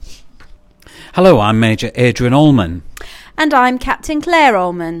Hello, I'm Major Adrian Allman. And I'm Captain Claire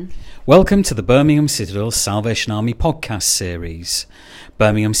Allman. Welcome to the Birmingham Citadel Salvation Army podcast series.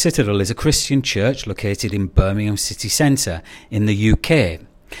 Birmingham Citadel is a Christian church located in Birmingham city centre in the UK.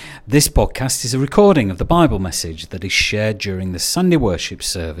 This podcast is a recording of the Bible message that is shared during the Sunday worship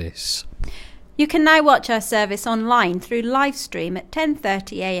service. You can now watch our service online through live stream at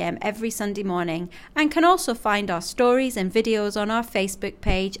 10:30am every Sunday morning, and can also find our stories and videos on our Facebook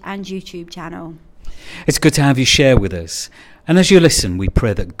page and YouTube channel. It's good to have you share with us, and as you listen, we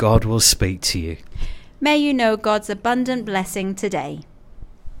pray that God will speak to you. May you know God's abundant blessing today.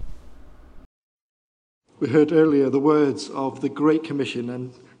 We heard earlier the words of the Great Commission,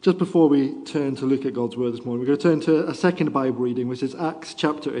 and just before we turn to look at God's word this morning, we're going to turn to a second Bible reading, which is Acts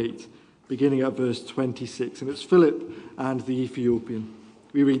chapter 8, beginning at verse 26, and it's Philip and the Ethiopian.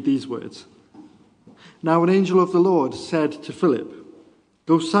 We read these words. Now an angel of the Lord said to Philip,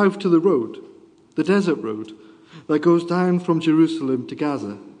 "Go south to the road, the desert road, that goes down from Jerusalem to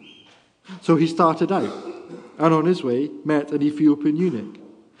Gaza." So he started out, and on his way met an Ethiopian eunuch,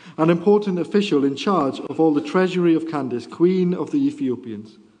 an important official in charge of all the treasury of Candace, queen of the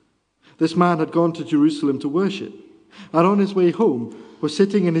Ethiopians. This man had gone to Jerusalem to worship, and on his way home was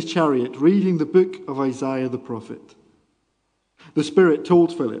sitting in his chariot reading the book of Isaiah the prophet. The Spirit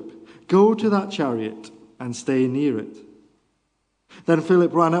told Philip, "Go to that chariot and stay near it." Then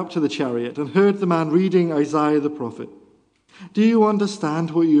Philip ran up to the chariot and heard the man reading Isaiah the prophet. "Do you understand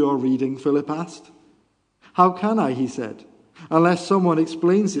what you are reading?" Philip asked. "How can I," he said, "unless someone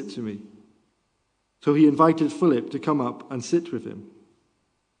explains it to me?" So he invited Philip to come up and sit with him.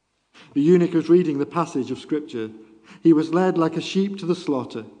 The eunuch was reading the passage of Scripture. He was led like a sheep to the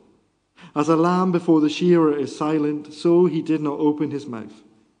slaughter. As a lamb before the shearer is silent, so he did not open his mouth.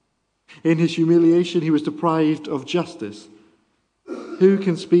 In his humiliation he was deprived of justice. Who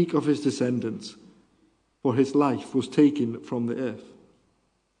can speak of his descendants? For his life was taken from the earth.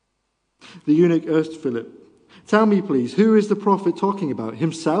 The eunuch asked Philip, "Tell me, please, who is the prophet talking about,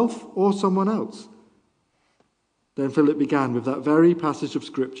 himself or someone else?" Then Philip began with that very passage of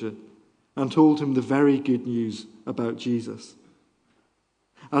Scripture and told him the very good news about Jesus.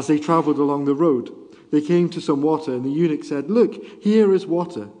 As they travelled along the road, they came to some water, and the eunuch said, "Look, here is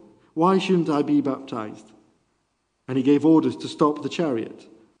water. Why shouldn't I be baptized?" And he gave orders to stop the chariot.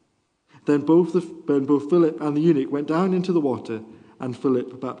 Then both Philip and the eunuch went down into the water, and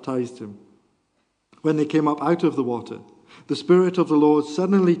Philip baptized him. When they came up out of the water, the Spirit of the Lord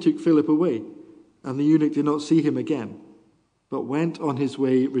suddenly took Philip away, and the eunuch did not see him again, but went on his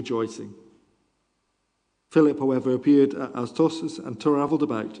way rejoicing. Philip, however, appeared at Azotus and travelled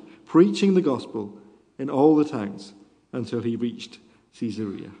about, preaching the gospel in all the towns until he reached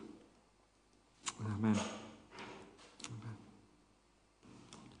Caesarea. Amen.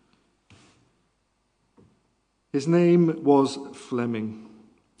 His name was Fleming,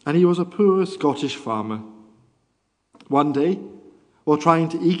 and he was a poor Scottish farmer. One day, while trying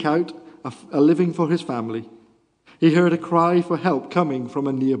to eke out a living for his family, he heard a cry for help coming from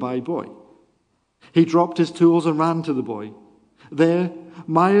a nearby boy. He dropped his tools and ran to the boy. There,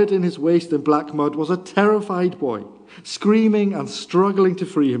 mired in his waist in black mud, was a terrified boy, screaming and struggling to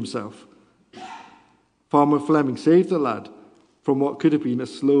free himself. Farmer Fleming saved the lad from what could have been a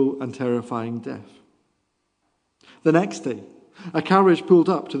slow and terrifying death. The next day, a carriage pulled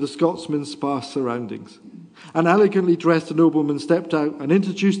up to the Scotsman's sparse surroundings. An elegantly dressed nobleman stepped out and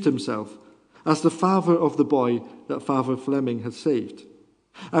introduced himself as the father of the boy that Father Fleming had saved.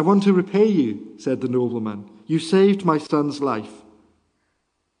 "I want to repay you," said the nobleman. "You saved my son's life."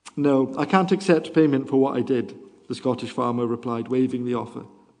 "No, I can't accept payment for what I did," the Scottish farmer replied, waving the offer.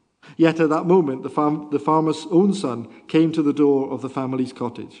 Yet at that moment, the farmer's own son came to the door of the family's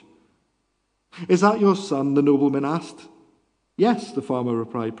cottage. "Is that your son?" the nobleman asked. "Yes," the farmer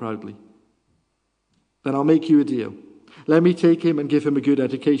replied proudly. "Then I'll make you a deal. Let me take him and give him a good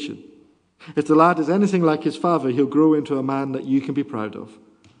education. If the lad is anything like his father, he'll grow into a man that you can be proud of."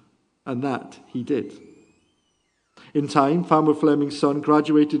 And that he did. In time, Farmer Fleming's son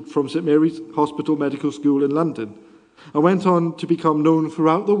graduated from St Mary's Hospital Medical School in London and went on to become known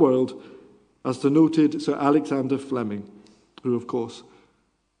throughout the world as the noted Sir Alexander Fleming, who, of course,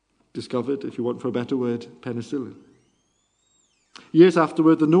 discovered, if you want for a better word, penicillin. Years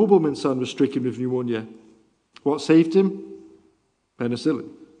afterward, the nobleman's son was stricken with pneumonia. What saved him? Penicillin.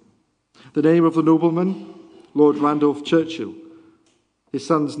 The name of the nobleman? Lord Randolph Churchill. His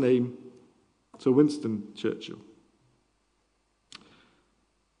son's name? Sir Winston Churchill.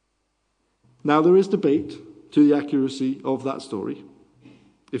 Now, there is debate to the accuracy of that story.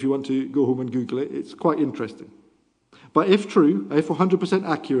 If you want to go home and Google it, it's quite interesting. But if true, if 100%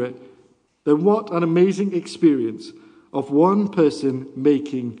 accurate, then what an amazing experience of one person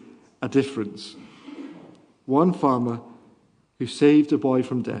making a difference. One farmer who saved a boy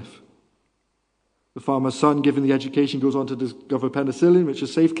from death. The farmer's son, given the education, goes on to discover penicillin, which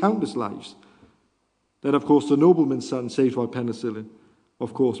has saved countless lives. Then, of course, the nobleman's son, saved by penicillin,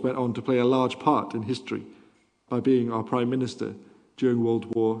 of course, went on to play a large part in history by being our Prime Minister during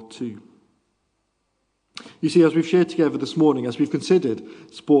World War II. You see, as we've shared together this morning, as we've considered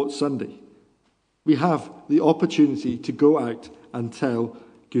Sports Sunday, we have the opportunity to go out and tell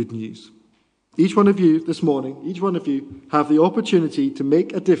good news. Each one of you this morning, each one of you have the opportunity to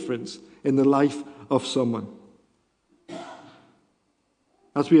make a difference in the life of someone.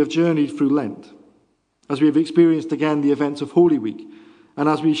 As we have journeyed through Lent, as we have experienced again the events of Holy Week, and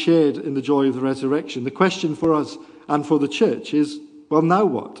as we shared in the joy of the resurrection, the question for us and for the church is, well, now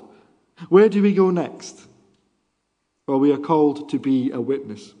what? Where do we go next? Well, we are called to be a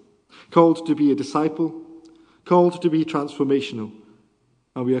witness, called to be a disciple, called to be transformational,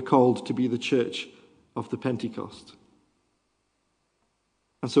 and we are called to be the church of the Pentecost.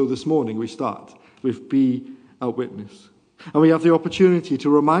 And so this morning we start with be a witness. And we have the opportunity to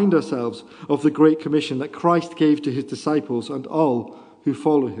remind ourselves of the Great Commission that Christ gave to his disciples and all who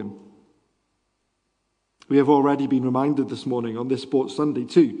follow him. We have already been reminded this morning on this Sports Sunday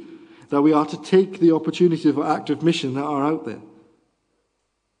too, that we are to take the opportunities of active mission that are out there.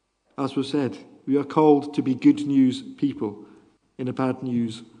 As was said, we are called to be good news people in a bad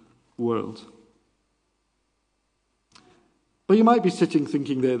news world. But you might be sitting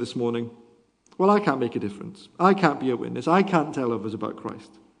thinking there this morning, well, I can't make a difference. I can't be a witness. I can't tell others about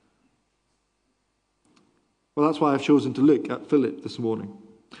Christ. Well, that's why I've chosen to look at Philip this morning,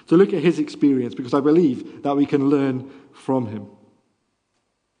 to look at his experience, because I believe that we can learn from him.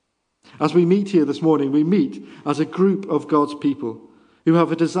 As we meet here this morning, we meet as a group of God's people who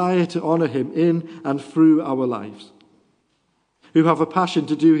have a desire to honour him in and through our lives, who have a passion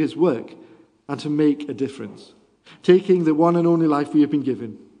to do his work and to make a difference, taking the one and only life we have been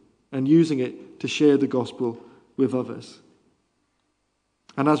given and using it to share the gospel with others.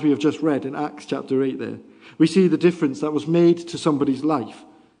 And as we have just read in Acts chapter 8 there, we see the difference that was made to somebody's life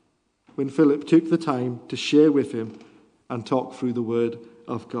when Philip took the time to share with him and talk through the word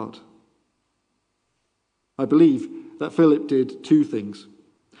of God. I believe that Philip did two things.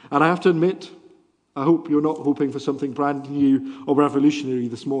 And I have to admit, I hope you're not hoping for something brand new or revolutionary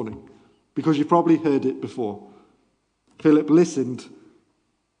this morning, because you've probably heard it before. Philip listened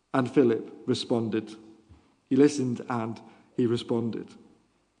and Philip responded. He listened and he responded.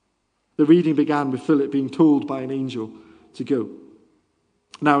 The reading began with Philip being told by an angel to go.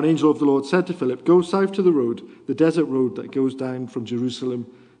 Now an angel of the Lord said to Philip, "Go south to the road, the desert road that goes down from Jerusalem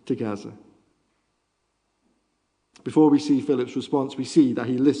to Gaza." Before we see Philip's response, we see that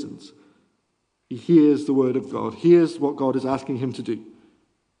he listens. He hears the word of God, hears what God is asking him to do.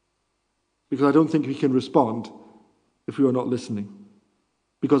 Because I don't think we can respond if we are not listening.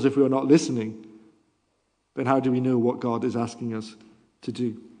 Because if we are not listening, then how do we know what God is asking us to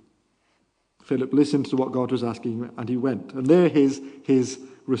do? Philip listened to what God was asking him and he went. And there is his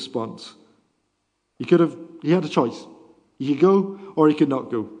response. He had a choice. He could go or he could not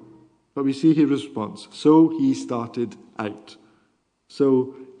go. But we see his response. So he started out.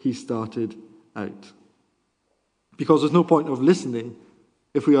 So he started out. Because there's no point of listening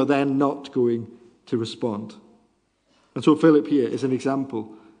if we are then not going to respond. And so Philip here is an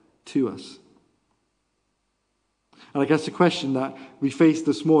example to us. And I guess the question that we face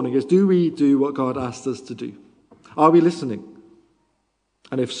this morning is, do we do what God asked us to do? Are we listening?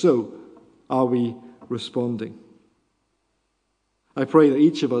 And if so, are we responding? I pray that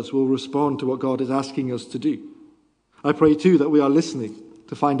each of us will respond to what God is asking us to do. I pray too that we are listening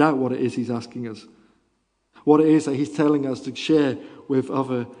to find out what it is he's asking us, what it is that he's telling us to share with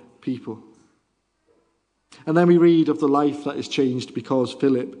other people. And then we read of the life that is changed because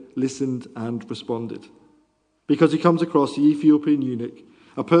Philip listened and responded. Because he comes across the Ethiopian eunuch,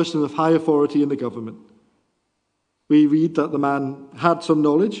 a person of high authority in the government. We read that the man had some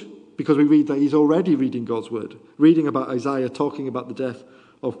knowledge, because we read that he's already reading God's word, reading about Isaiah, talking about the death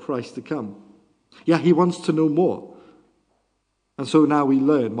of Christ to come. Yeah, he wants to know more. And so now we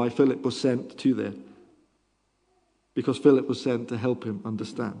learn why Philip was sent to there. Because Philip was sent to help him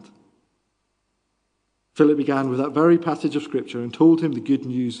understand. Philip began with that very passage of Scripture and told him the good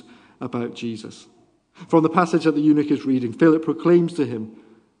news about Jesus. From the passage that the eunuch is reading, Philip proclaims to him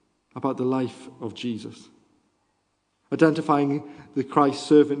about the life of Jesus, identifying the Christ's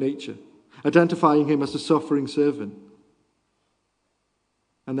servant nature, identifying him as a suffering servant.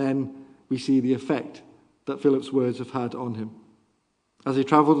 And then we see the effect that Philip's words have had on him. As they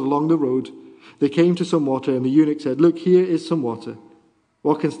travelled along the road, they came to some water, and the eunuch said, "Look, here is some water.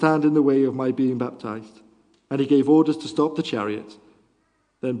 What can stand in the way of my being baptized?" And he gave orders to stop the chariot.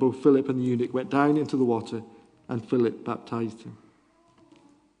 Then both Philip and the eunuch went down into the water, and Philip baptized him.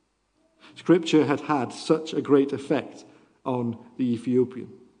 Scripture had had such a great effect on the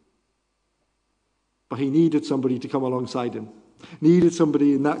Ethiopian. But he needed somebody to come alongside him. Needed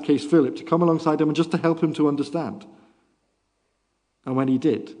somebody, in that case Philip, to come alongside him and just to help him to understand. And when he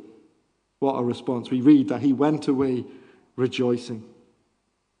did, what a response. We read that he went away rejoicing.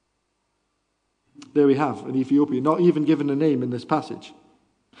 There we have an Ethiopian, not even given a name in this passage.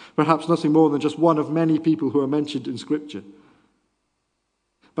 Perhaps nothing more than just one of many people who are mentioned in Scripture.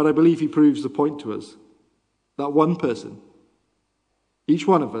 But I believe he proves the point to us that one person, each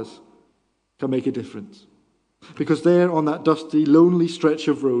one of us, can make a difference. Because there on that dusty, lonely stretch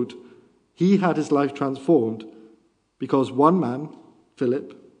of road, he had his life transformed because one man,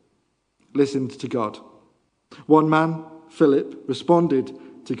 Philip, listened to God. One man, Philip, responded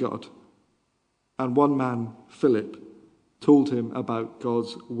to God. And one man, Philip, told him about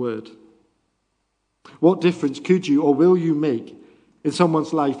God's word. What difference could you or will you make in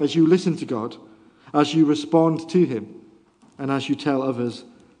someone's life as you listen to God, as you respond to him, and as you tell others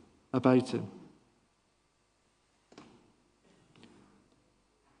about him?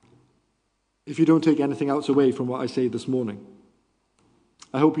 If you don't take anything else away from what I say this morning,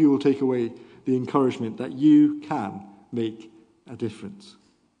 I hope you will take away the encouragement that you can make a difference.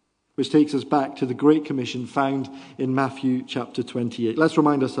 Which takes us back to the Great Commission found in Matthew chapter 28. Let's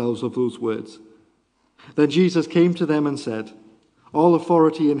remind ourselves of those words. Then Jesus came to them and said, "All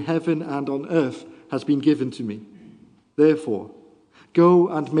authority in heaven and on earth has been given to me. Therefore, go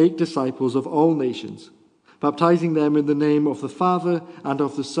and make disciples of all nations, baptizing them in the name of the Father and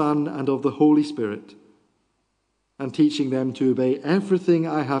of the Son and of the Holy Spirit, and teaching them to obey everything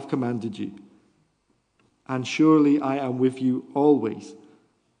I have commanded you. And surely I am with you always,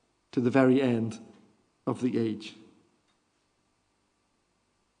 to the very end of the age."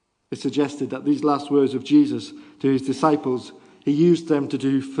 It's suggested that these last words of Jesus to his disciples, he used them to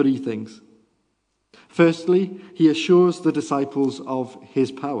do three things. Firstly, he assures the disciples of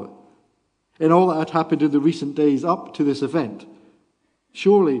his power. In all that had happened in the recent days up to this event,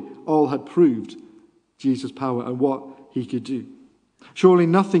 surely all had proved Jesus' power and what he could do. Surely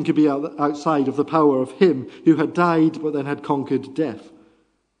nothing could be outside of the power of him who had died but then had conquered death.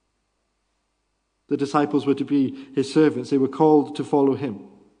 The disciples were to be his servants. They were called to follow him.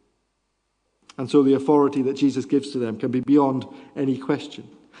 And so the authority that Jesus gives to them can be beyond any question.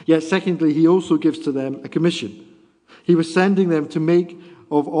 Yet secondly, he also gives to them a commission. He was sending them to make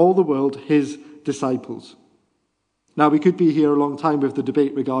of all the world his disciples. Now, we could be here a long time with the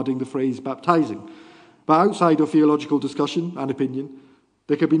debate regarding the phrase baptizing. But outside of theological discussion and opinion,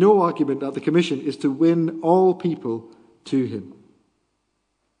 there can be no argument that the commission is to win all people to him.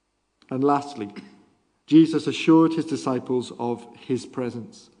 And lastly, Jesus assured his disciples of his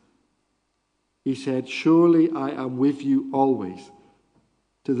presence. He said, "Surely I am with you always,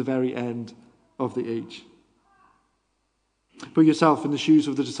 to the very end of the age." Put yourself in the shoes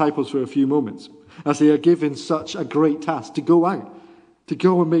of the disciples for a few moments, as they are given such a great task to go out, to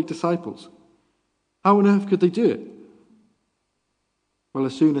go and make disciples. How on earth could they do it? Well,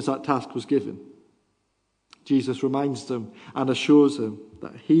 as soon as that task was given, Jesus reminds them and assures them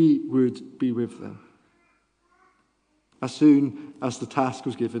that he would be with them. As soon as the task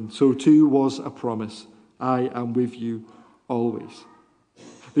was given, so too was a promise. "I am with you always."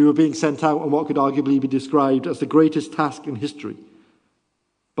 They were being sent out on what could arguably be described as the greatest task in history.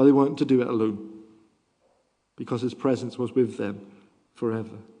 But they weren't to do it alone, because his presence was with them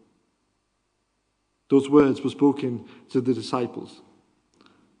forever. Those words were spoken to the disciples.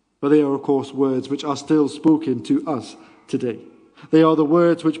 But they are, of course, words which are still spoken to us today. They are the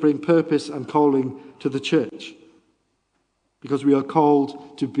words which bring purpose and calling to the church. Because we are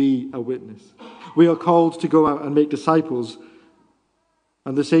called to be a witness. We are called to go out and make disciples.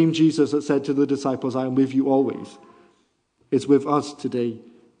 And the same Jesus that said to the disciples, "I am with you always," is with us today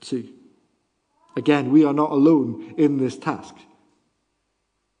too. Again, we are not alone in this task,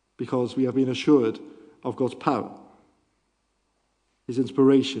 because we have been assured of God's power, his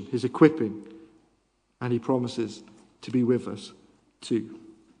inspiration, his equipping, and he promises to be with us too.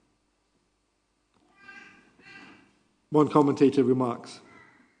 One commentator remarks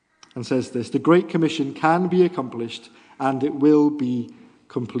and says this: "The Great Commission can be accomplished and it will be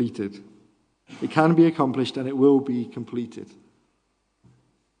completed." It can be accomplished and it will be completed.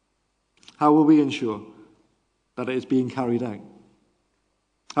 How will we ensure that it is being carried out?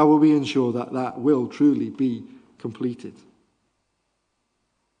 How will we ensure that that will truly be completed?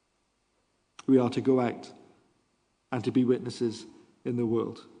 we are to go out and to be witnesses in the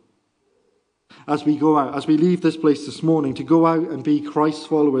world. As we go out, as we leave this place this morning, to go out and be Christ's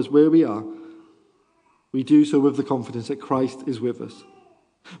followers where we are, we do so with the confidence that Christ is with us.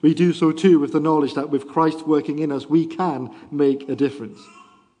 We do so too with the knowledge that with Christ working in us, we can make a difference,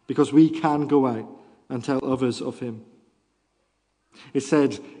 because we can go out and tell others of him. It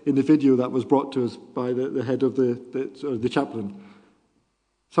said in the video that was brought to us by the head of the chaplain,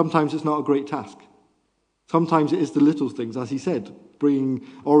 sometimes it's not a great task. Sometimes it is the little things, as he said, bringing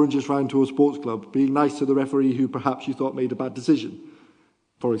oranges round to a sports club, being nice to the referee who perhaps you thought made a bad decision,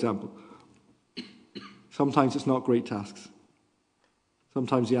 for example. Sometimes it's not great tasks.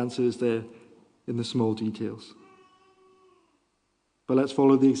 Sometimes the answer is there in the small details. But let's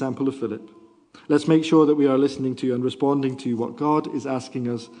follow the example of Philip. Let's make sure that we are listening to and responding to what God is asking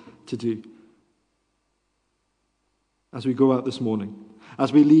us to do. As we go out this morning,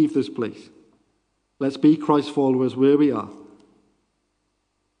 as we leave this place, let's be Christ's followers where we are,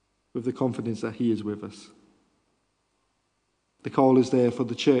 with the confidence that he is with us. The call is there for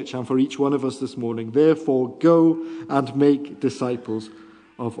the church and for each one of us this morning. Therefore, go and make disciples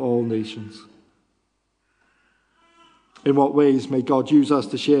of all nations. In what ways may God use us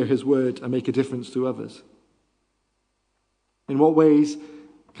to share his word and make a difference to others? In what ways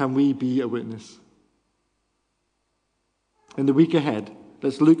can we be a witness? In the week ahead,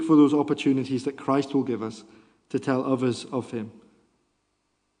 let's look for those opportunities that Christ will give us to tell others of him.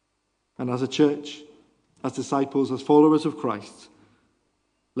 And as a church, as disciples, as followers of Christ,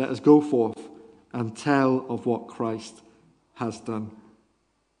 let us go forth and tell of what Christ has done.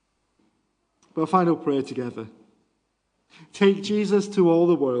 But a final prayer together. Take Jesus to all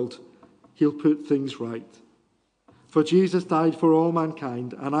the world, he'll put things right. For Jesus died for all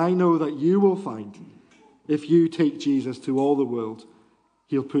mankind, and I know that you will find, if you take Jesus to all the world,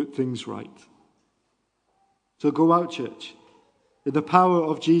 he'll put things right. So go out, church, in the power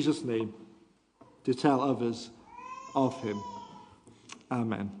of Jesus' name, to tell others of him.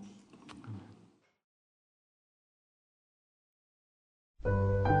 Amen.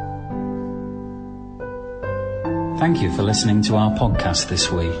 Thank you for listening to our podcast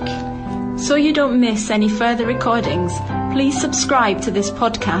this week. So you don't miss any further recordings, please subscribe to this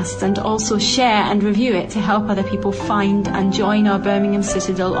podcast and also share and review it to help other people find and join our Birmingham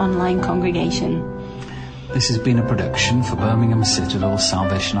Citadel online congregation. This has been a production for Birmingham Citadel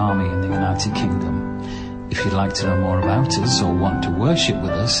Salvation Army in the United Kingdom. If you'd like to know more about us or want to worship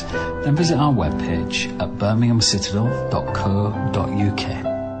with us, then visit our webpage at birminghamcitadel.co.uk.